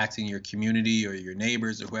are impacting your community or your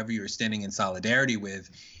neighbors or whoever you're standing in solidarity with,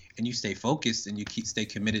 and you stay focused and you stay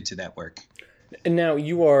committed to that work. And now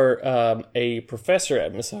you are a professor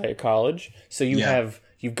at Messiah College, so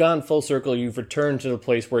you've gone full circle. You've returned to the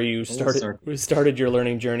place where you started your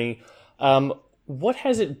learning journey. What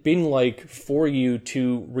has it been like for you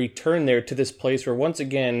to return there to this place where, once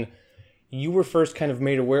again, you were first kind of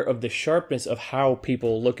made aware of the sharpness of how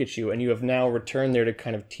people look at you, and you have now returned there to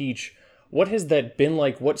kind of teach? What has that been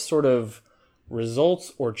like? What sort of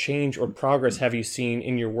results or change or progress have you seen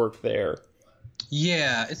in your work there?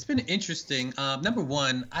 Yeah, it's been interesting. Number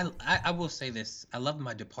one, I will say this. I love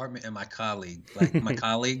my department and my colleague. Like my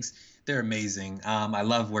colleagues, they're amazing. I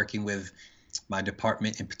love working with my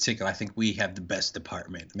department in particular. I think we have the best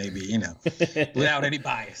department, maybe, without any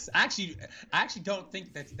bias. I actually don't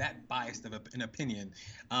think that's that biased of an opinion.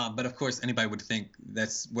 But of course, anybody would think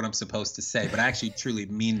that's what I'm supposed to say. But I actually truly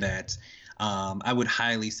mean that. I would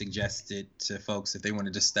highly suggest it to folks if they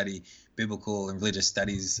wanted to study biblical and religious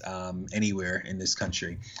studies anywhere in this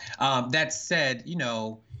country. That said,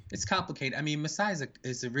 it's complicated. I mean, Messiah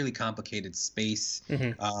is a really complicated space.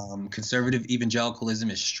 Conservative evangelicalism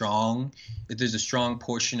is strong. There's a strong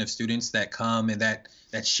portion of students that come and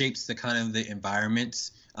that shapes the kind of the environment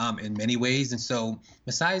in many ways. And so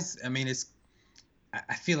Messiah's, I mean,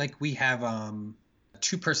 I feel like we have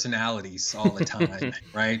two personalities all the time,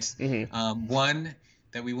 right? One,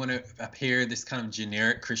 that we want to appear this kind of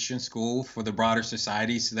generic Christian school for the broader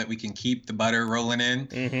society so that we can keep the butter rolling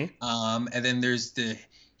in. And then there's the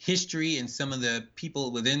history and some of the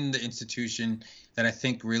people within the institution that I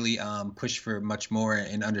think really push for much more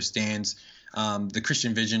and understands the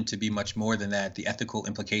Christian vision to be much more than that, the ethical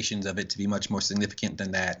implications of it to be much more significant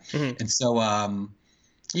than that. And so,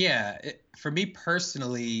 for me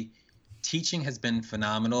personally, teaching has been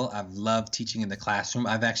phenomenal. I've loved teaching in the classroom.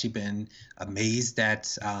 I've actually been amazed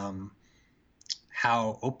at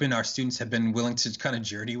how open our students have been willing to kind of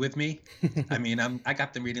journey with me. I mean, I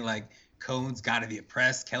got them reading like Cone's God of the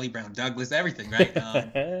Oppressed, Kelly Brown Douglas, everything, right?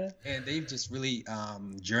 And they've just really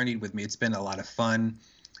journeyed with me. It's been a lot of fun.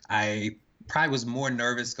 I probably was more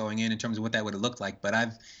nervous going in terms of what that would have looked like, but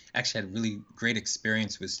I've actually had really great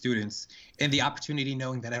experience with students and the opportunity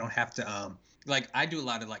knowing that I don't have to I do a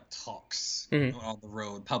lot of talks on the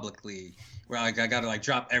road publicly where I got to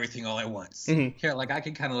drop everything all at once. Here, I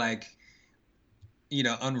can kind of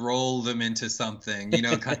unroll them into something, kind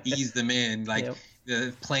of ease them in,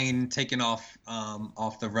 the plane taking off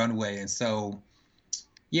the runway. And so,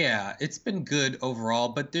 yeah, it's been good overall,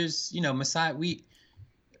 but there's, Messiah,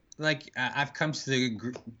 I've come to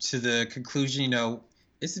the conclusion,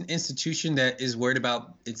 it's an institution that is worried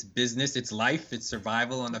about its business, its life, its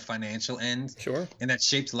survival on the financial end. Sure. And that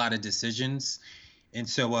shapes a lot of decisions. And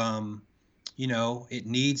so, it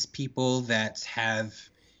needs people that have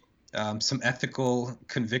some ethical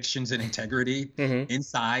convictions and integrity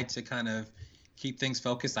inside to kind of keep things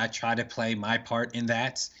focused. I try to play my part in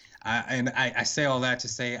that. I say all that to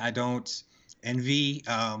say I don't envy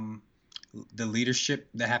the leadership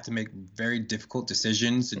that have to make very difficult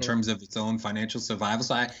decisions in terms of its own financial survival.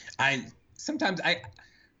 So I sometimes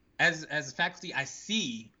as a faculty, I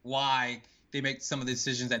see why they make some of the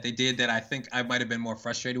decisions that they did that I think I might have been more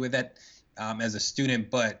frustrated with that as a student.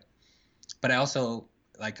 But I also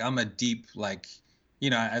I'm a deep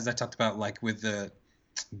as I talked about with the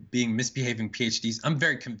being misbehaving PhDs, I'm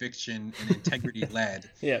very conviction and integrity led.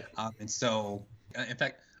 Yeah. And so in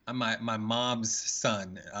fact, I'm my mom's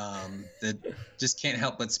son that just can't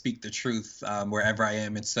help but speak the truth wherever I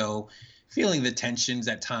am. And so feeling the tensions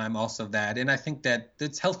at time also that. And I think that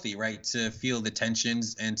that's healthy, right? To feel the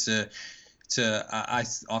tensions and to I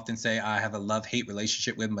often say I have a love-hate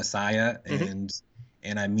relationship with Messiah.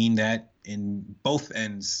 And I mean that in both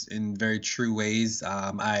ends in very true ways.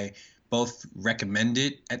 I both recommend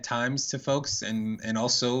it at times to folks and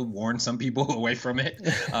also warn some people away from it,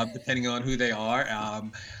 depending on who they are.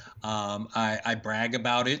 I brag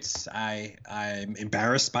about it. I'm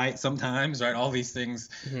embarrassed by it sometimes, right? All these things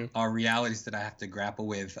are realities that I have to grapple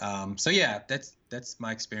with. So yeah, that's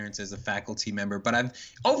my experience as a faculty member. But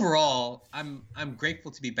overall, I'm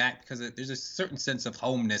grateful to be back because there's a certain sense of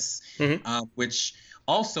homeness, which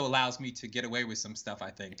also allows me to get away with some stuff, I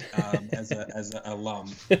think, as an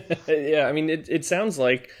alum. Yeah, I mean, it sounds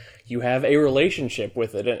like you have a relationship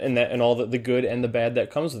with it and all the good and the bad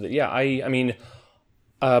that comes with it. Yeah, I mean,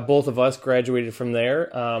 both of us graduated from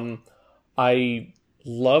there. I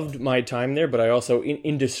loved my time there, but I also,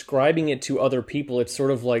 in describing it to other people, it's sort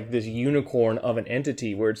of like this unicorn of an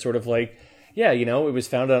entity where it's sort of like, yeah, it was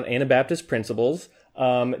founded on Anabaptist principles.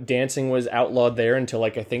 Dancing was outlawed there until I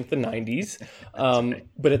think the 90s.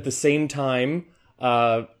 But at the same time,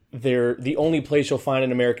 the only place you'll find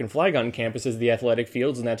an American flag on campus is the athletic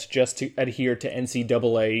fields, and that's just to adhere to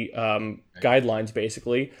NCAA guidelines,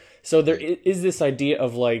 basically. So there is this idea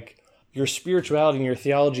of your spirituality and your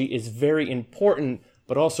theology is very important,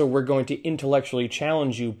 but also we're going to intellectually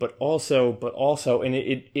challenge you, but also, and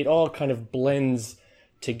it all kind of blends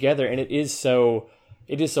together, and it is so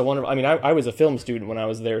It is so wonderful. I mean, I was a film student when I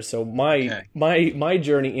was there, so my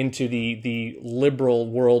journey into the liberal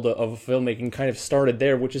world of filmmaking kind of started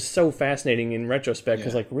there, which is so fascinating in retrospect.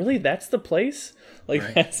 Because like, really, that's the place.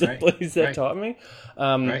 Like that's the place that taught me.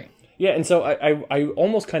 Yeah, and so I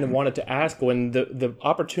almost kind of wanted to ask, when the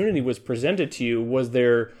opportunity was presented to you, was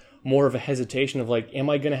there more of a hesitation of like, am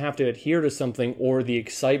I going to have to adhere to something, or the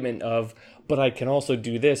excitement of, but I can also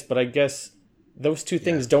do this? But I guess those two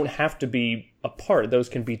things don't have to be apart. Those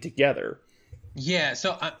can be together. Yeah.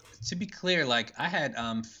 So to be clear, like I had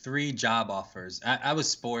 3 job offers. I was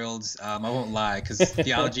spoiled. I won't lie, because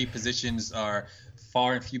theology positions are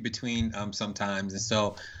far and few between sometimes. And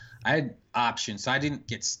so I had options. So I didn't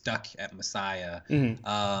get stuck at Messiah.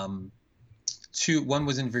 Mm-hmm. One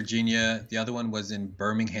was in Virginia. The other one was in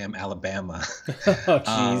Birmingham, Alabama. Oh,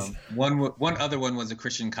 jeez. One other one was a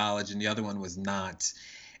Christian college, and the other one was not.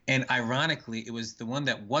 And ironically, it was the one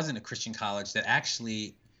that wasn't a Christian college that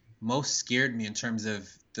actually most scared me in terms of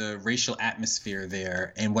the racial atmosphere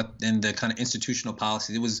there and the kind of institutional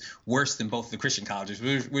policy. It was worse than both the Christian colleges,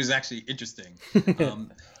 which was actually interesting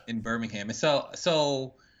in Birmingham. And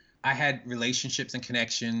so I had relationships and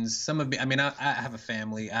connections. I have a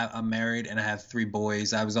family. I'm married and I have 3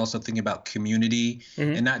 boys. I was also thinking about community,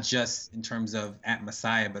 and not just in terms of at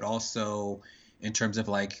Messiah, but also in terms of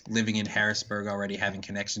like living in Harrisburg already, having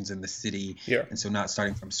connections in the city, and so not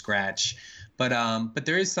starting from scratch. But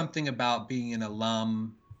there is something about being an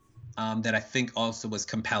alum that I think also was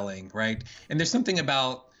compelling, right? And there's something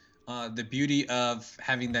about the beauty of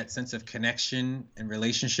having that sense of connection and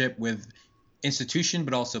relationship with institution,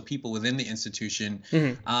 but also people within the institution.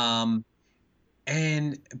 But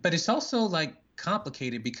it's also like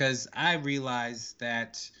complicated, because I realize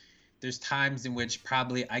that there's times in which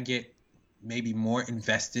probably I get maybe more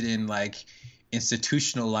invested in like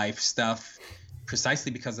institutional life stuff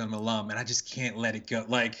precisely because I'm an alum, and I just can't let it go.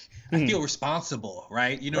 Like I feel responsible,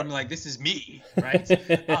 right? You know what I mean? Like, this is me, right?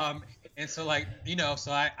 And so like,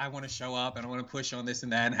 so I want to show up and I want to push on this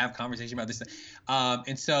and that and have conversation about this.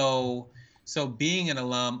 And so being an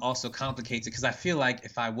alum also complicates it, because I feel like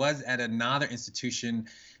if I was at another institution,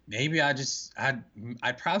 maybe I'd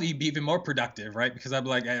probably be even more productive, right? Because I'd be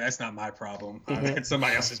like, hey, that's not my problem. That's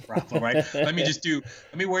somebody else's problem, right? Let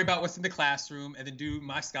me worry about what's in the classroom and then do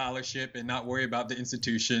my scholarship and not worry about the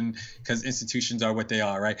institution, because institutions are what they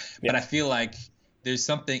are, right? Yeah. But I feel like there's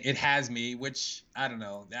something, it has me, which I don't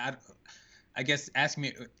know. I guess ask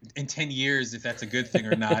me in 10 years if that's a good thing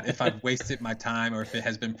or not, if I've wasted my time or if it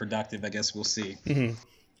has been productive. I guess we'll see.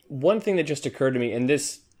 One thing that just occurred to me, and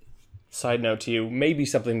this, side note to you, may be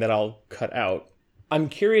something that I'll cut out. I'm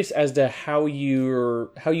curious as to how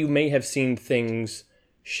you may have seen things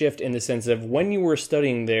shift, in the sense of when you were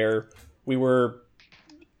studying there, we were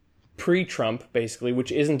pre-Trump, basically,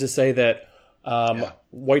 which isn't to say that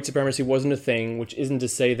white supremacy wasn't a thing, which isn't to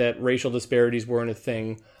say that racial disparities weren't a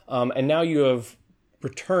thing. And now you have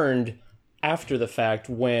returned after the fact,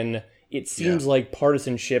 when it seems like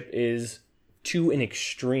partisanship is to an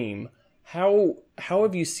extreme. How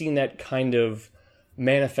have you seen that kind of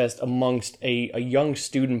manifest amongst a young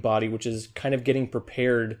student body, which is kind of getting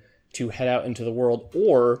prepared to head out into the world?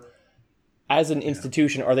 Or as an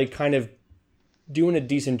institution, are they kind of doing a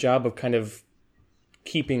decent job of kind of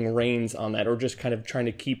keeping reins on that, or just kind of trying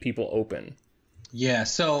to keep people open? Yeah,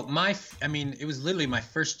 so it was literally my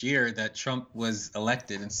first year that Trump was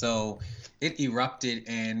elected, and so it erupted.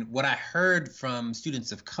 And what I heard from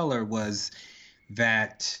students of color was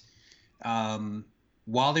that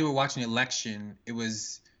while they were watching the election, it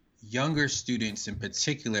was younger students in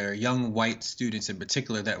particular, young white students in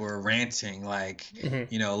particular, that were ranting like,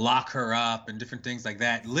 lock her up and different things like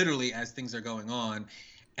that, literally as things are going on.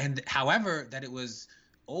 And however, that it was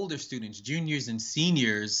older students, juniors and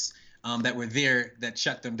seniors, that were there that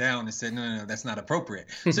shut them down and said, no, that's not appropriate.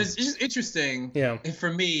 So it's just interesting. Yeah. And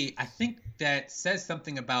for me, I think that says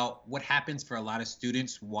something about what happens for a lot of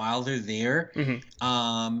students while they're there,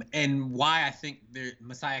 and why I think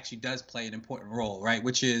Messiah actually does play an important role, right?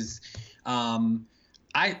 Which is,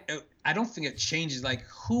 I don't think it changes like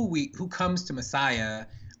who comes to Messiah.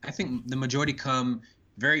 I think the majority come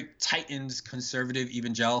very tightened conservative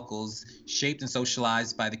evangelicals, shaped and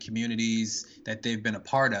socialized by the communities that they've been a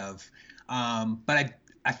part of. But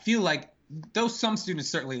I feel like some students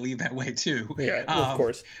certainly leave that way too. Yeah, of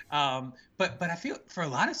course. But I feel for a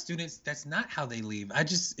lot of students, that's not how they leave.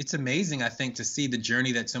 It's amazing, I think, to see the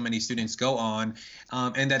journey that so many students go on,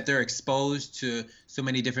 and that they're exposed to so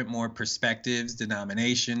many different more perspectives,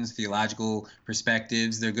 denominations, theological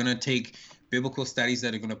perspectives. They're going to take biblical studies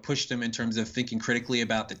that are going to push them in terms of thinking critically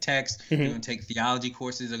about the text. They're going to take theology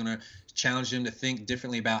courses. They're going to challenge them to think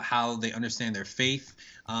differently about how they understand their faith.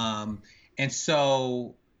 And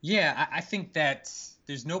so, yeah, I think that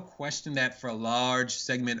there's no question that for a large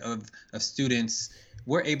segment of students,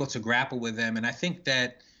 we're able to grapple with them. And I think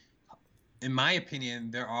that, in my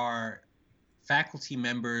opinion, there are faculty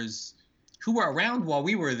members who were around while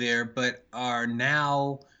we were there, but are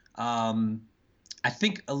now, I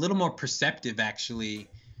think, a little more perceptive, actually,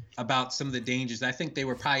 about some of the dangers. I think they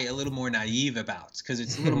were probably a little more naive about, because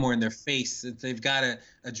it's a little more in their face. They've got to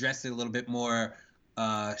address it a little bit more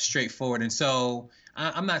straightforward. And so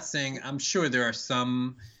I'm not saying, I'm sure there are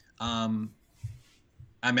some, I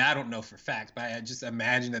mean, I don't know for fact, but I just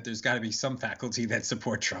imagine that there's got to be some faculty that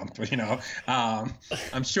support Trump, you know.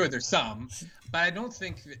 I'm sure there's some, but I don't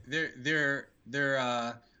think they're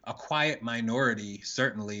a quiet minority,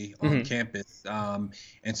 certainly, on campus.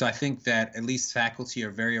 And so I think that at least faculty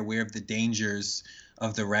are very aware of the dangers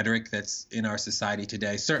of the rhetoric that's in our society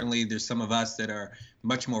today. Certainly, there's some of us that are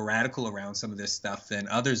much more radical around some of this stuff than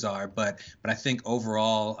others are, but I think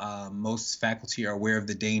overall, most faculty are aware of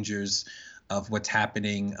the dangers of what's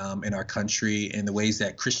happening in our country, and the ways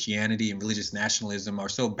that Christianity and religious nationalism are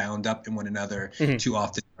so bound up in one another too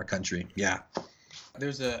often in our country. Yeah.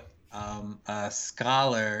 There's a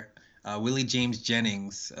scholar, Willie James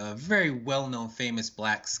Jennings, a very well-known, famous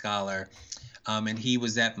Black scholar, and he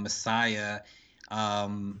was at Messiah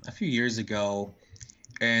a few years ago,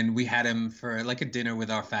 and we had him for like a dinner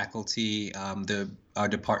with our faculty, our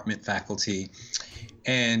department faculty.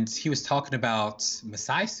 And he was talking about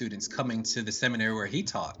Messiah students coming to the seminary where he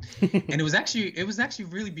taught. And it was actually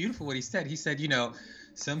really beautiful what he said. He said, you know,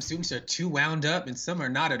 some students are too wound up and some are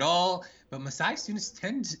not at all. But Messiah students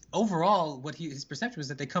tend, overall, his perception was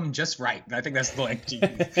that they come just right. And I think that's like, you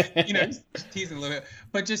know, teasing a little bit.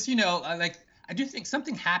 But just, you know, I do think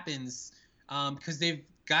something happens because they've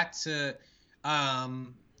got to,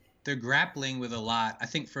 they're grappling with a lot. I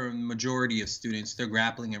think for a majority of students, they're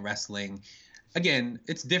grappling and wrestling. Again,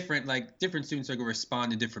 it's different. Like, different students are going to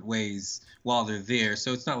respond in different ways while they're there.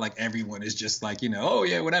 So it's not like everyone is just like, you know, oh,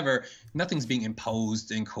 yeah, whatever. Nothing's being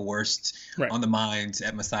imposed and coerced on the minds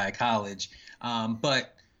at Messiah College.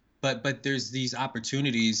 But there's these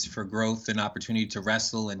opportunities for growth and opportunity to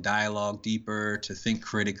wrestle and dialogue deeper, to think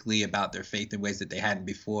critically about their faith in ways that they hadn't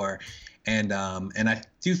before. And I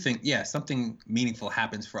do think, yeah, something meaningful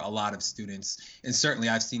happens for a lot of students. And certainly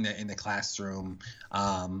I've seen that in the classroom.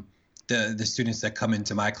 The students that come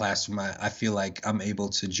into my classroom, I feel like I'm able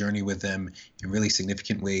to journey with them in really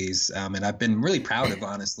significant ways. And I've been really proud of,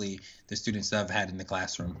 honestly, the students that I've had in the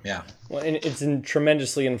classroom. Yeah. Well, and it's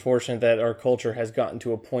tremendously unfortunate that our culture has gotten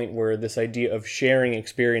to a point where this idea of sharing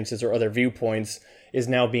experiences or other viewpoints is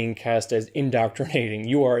now being cast as indoctrinating.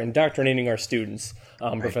 You are indoctrinating our students,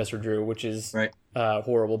 Professor Drew, which is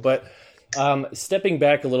horrible. But stepping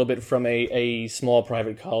back a little bit from a small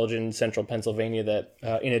private college in central Pennsylvania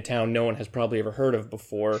that in a town no one has probably ever heard of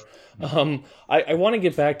before, I want to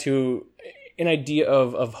get back to an idea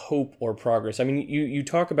of hope or progress. I mean, you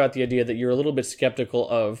talk about the idea that you're a little bit skeptical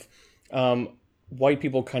of white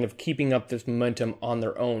people kind of keeping up this momentum on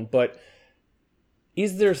their own, but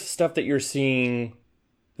is there stuff that you're seeing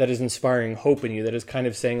that is inspiring hope in you, that is kind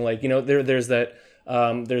of saying, like, you know, there's that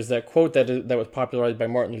quote that was popularized by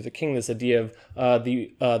Martin Luther King, this idea of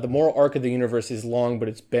the moral arc of the universe is long, but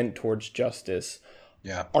it's bent towards justice.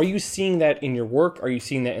 Yeah. Are you seeing that in your work? Are you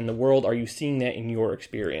seeing that in the world? Are you seeing that in your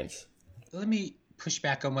experience? Let me push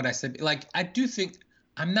back on what I said. Like, I do think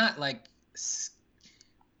I'm not like,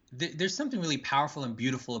 there's something really powerful and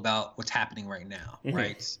beautiful about what's happening right now,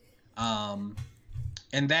 right?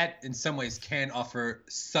 And that in some ways can offer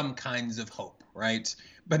some kinds of hope, right?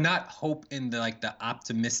 But not hope in the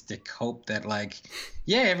optimistic hope that, like,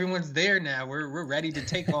 yeah, everyone's there now. We're ready to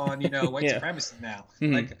take on, you know, white supremacy now.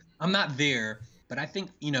 Like, I'm not there, but I think,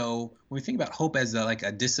 you know, when we think about hope as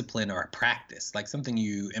a discipline or a practice, like something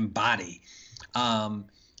you embody,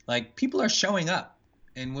 like, people are showing up,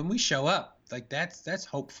 and when we show up, like, that's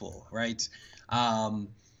hopeful, right? And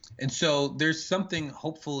so there's something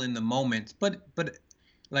hopeful in the moment, but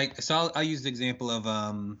like, so I'll use the example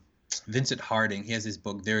of Vincent Harding. He has his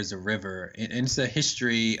book, There is a River, and it's a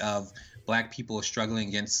history of Black people struggling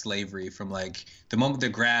against slavery from, like, the moment they're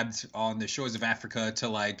grabbed on the shores of Africa to,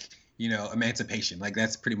 like, you know, emancipation. Like,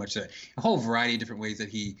 that's pretty much a whole variety of different ways that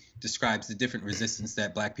he describes the different resistance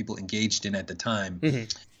that Black people engaged in at the time.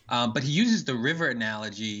 But he uses the river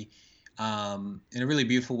analogy in a really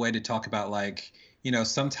beautiful way to talk about, like, you know,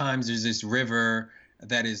 sometimes there's this river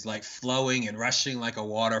that is, like, flowing and rushing like a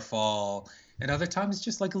waterfall and other times it's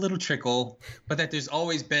just like a little trickle, but that there's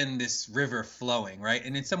always been this river flowing, right?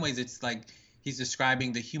 And in some ways it's like he's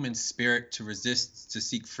describing the human spirit to resist, to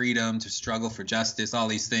seek freedom, to struggle for justice, all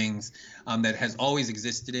these things that has always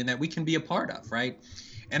existed and that we can be a part of, right?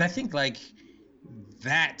 And I think like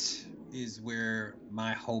that is where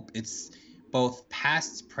my hope, it's both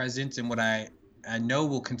past, present, and what I know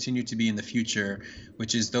will continue to be in the future,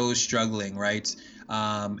 which is those struggling, right?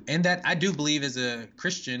 And that I do believe as a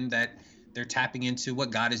Christian that they're tapping into what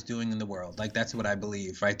God is doing in the world. Like that's what I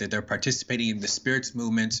believe, right? That they're participating in the Spirit's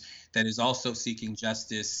movement that is also seeking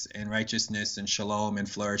justice and righteousness and shalom and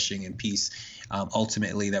flourishing and peace,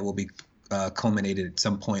 ultimately that will be culminated at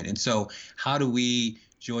some point. And so how do we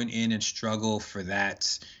join in and struggle for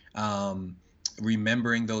that?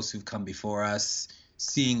 Remembering those who've come before us,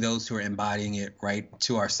 seeing those who are embodying it right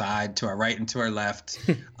to our side, to our right and to our left,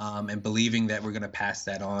 and believing that we're going to pass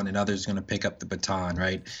that on and others are going to pick up the baton,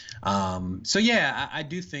 right? So yeah, I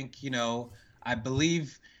do think, you know, I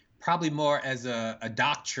believe probably more as a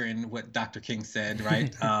doctrine, what Dr. King said,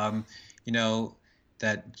 right? You know,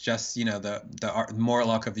 that just, you know, the moral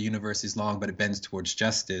arc of the universe is long, but it bends towards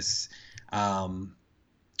justice.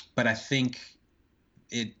 But I think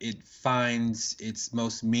it finds its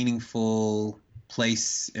most meaningful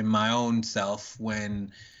place in my own self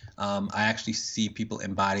when I actually see people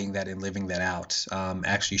embodying that and living that out,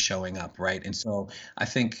 actually showing up, right? And so I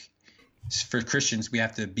think for Christians, we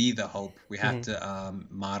have to be the hope. We have to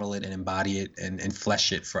model it and embody it and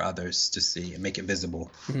flesh it for others to see and make it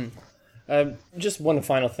visible. Just one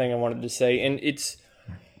final thing I wanted to say, and it's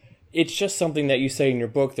just something that you say in your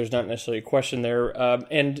book. There's not necessarily a question there.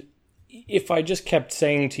 And if I just kept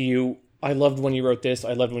saying to you, I loved when you wrote this,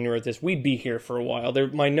 I loved when you wrote this, we'd be here for a while.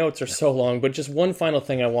 My notes are so long, but just one final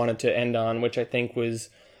thing I wanted to end on, which I think was,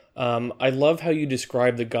 I love how you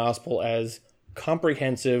describe the gospel as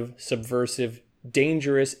comprehensive, subversive,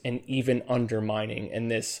 dangerous, and even undermining.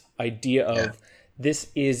 And this idea of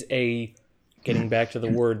this is getting back to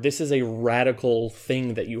the word, this is a radical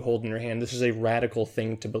thing that you hold in your hand. This is a radical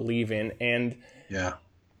thing to believe in. And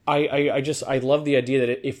I love the idea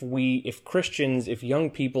that if Christians, if young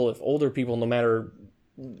people, if older people, no matter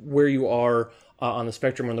where you are on the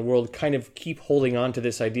spectrum in the world, kind of keep holding on to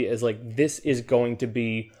this idea as like, this is going to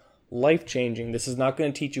be life-changing. This is not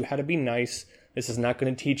going to teach you how to be nice. This is not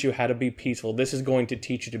going to teach you how to be peaceful. This is going to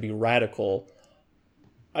teach you to be radical.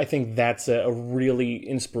 I think that's a really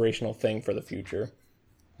inspirational thing for the future.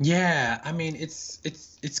 Yeah, I mean,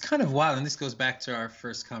 it's kind of wild, and this goes back to our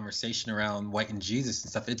first conversation around white and Jesus and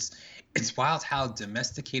stuff. It's wild how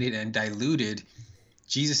domesticated and diluted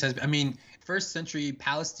Jesus has been. I mean, first century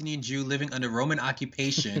Palestinian Jew living under Roman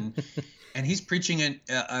occupation, and he's preaching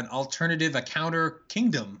an alternative, a counter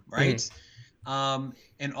kingdom, right?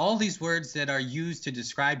 And all these words that are used to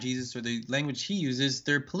describe Jesus, or the language he uses,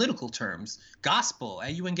 they're political terms. Gospel,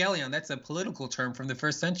 euangelion, that's a political term from the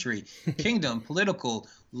first century. Kingdom, political.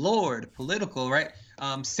 Lord, political, right?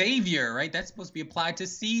 Savior, right? That's supposed to be applied to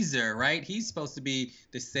Caesar, right? He's supposed to be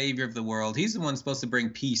the savior of the world. He's the one supposed to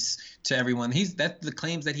bring peace to everyone. That's the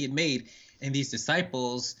claims that he had made. And these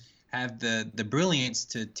disciples have the brilliance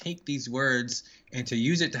to take these words and to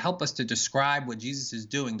use it to help us to describe what Jesus is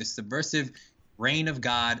doing, the subversive reign of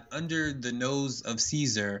God under the nose of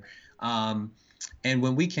Caesar. And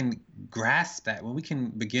when we can grasp that, when we can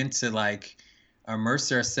begin to like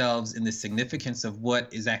immerse ourselves in the significance of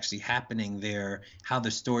what is actually happening there, how the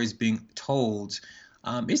story is being told,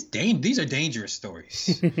 these are dangerous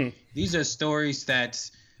stories. These are stories that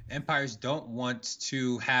empires don't want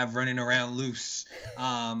to have running around loose.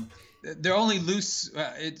 They're only loose.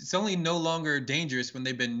 It's only no longer dangerous when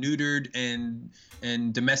they've been neutered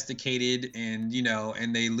and domesticated, and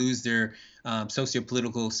and they lose their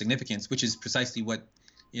socio-political significance, which is precisely what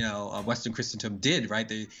Western Christendom did, right?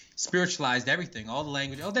 They spiritualized everything, all the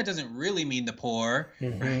language. Oh, that doesn't really mean the poor,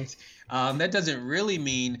 right? That doesn't really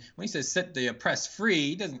mean, when he says set the oppressed free,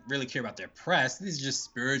 he doesn't really care about the oppressed. These are just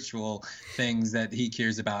spiritual things that he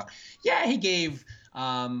cares about. Yeah, he gave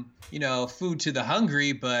food to the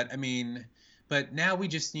hungry, but now we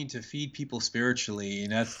just need to feed people spiritually,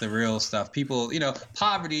 and that's the real stuff. People,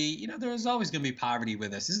 poverty, there's always going to be poverty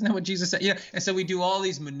with us. Isn't that what Jesus said? And so we do all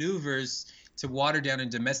these maneuvers to water down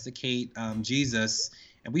and domesticate Jesus.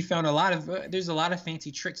 And we found there's a lot of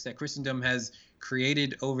fancy tricks that Christendom has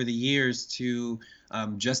created over the years to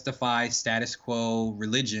justify status quo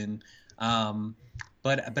religion.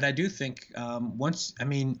 But I do think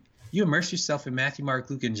you immerse yourself in Matthew, Mark,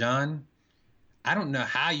 Luke, and John, I don't know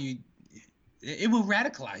how it will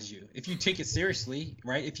radicalize you if you take it seriously,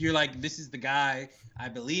 right? If you're like, this is the guy I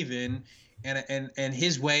believe in, and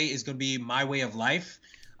his way is going to be my way of life.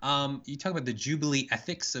 You talk about the Jubilee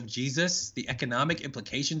ethics of Jesus, the economic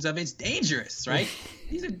implications of it. It's dangerous, right?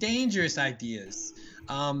 These are dangerous ideas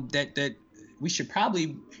that we should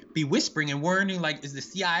probably be whispering and warning, like, is the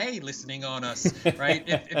CIA listening on us, right?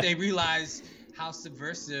 if they realize how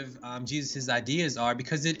subversive Jesus's ideas are,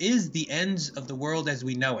 because it is the end of the world as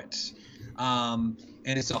we know it. And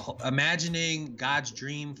it's imagining God's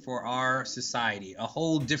dream for our society, a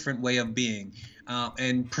whole different way of being,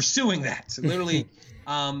 and pursuing that. So literally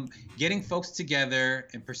getting folks together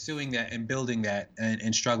and pursuing that and building that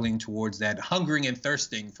and struggling towards that, hungering and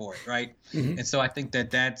thirsting for it, right? Mm-hmm. And so I think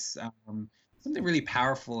that's something really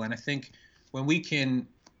powerful. And I think when we can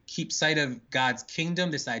keep sight of God's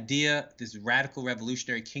kingdom, this idea, this radical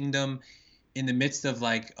revolutionary kingdom in the midst of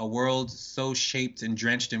like a world so shaped and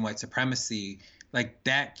drenched in white supremacy, like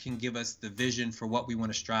that can give us the vision for what we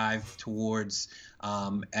want to strive towards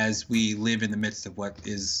as we live in the midst of what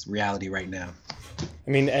is reality right now.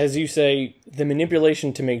 I mean, as you say, the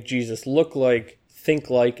manipulation to make Jesus look like, think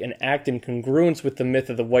like, and act in congruence with the myth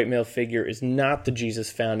of the white male figure is not the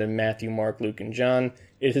Jesus found in Matthew, Mark, Luke, and John.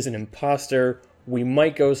 It is an imposter. We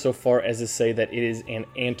might go so far as to say that it is an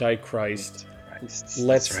antichrist.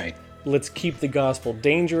 That's right. Let's keep the gospel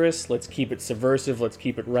dangerous. Let's keep it subversive. Let's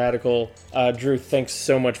keep it radical. Drew, thanks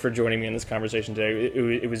so much for joining me in this conversation today.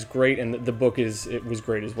 It was great, and the book was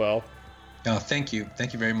great as well. Oh, thank you.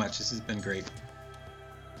 Thank you very much. This has been great.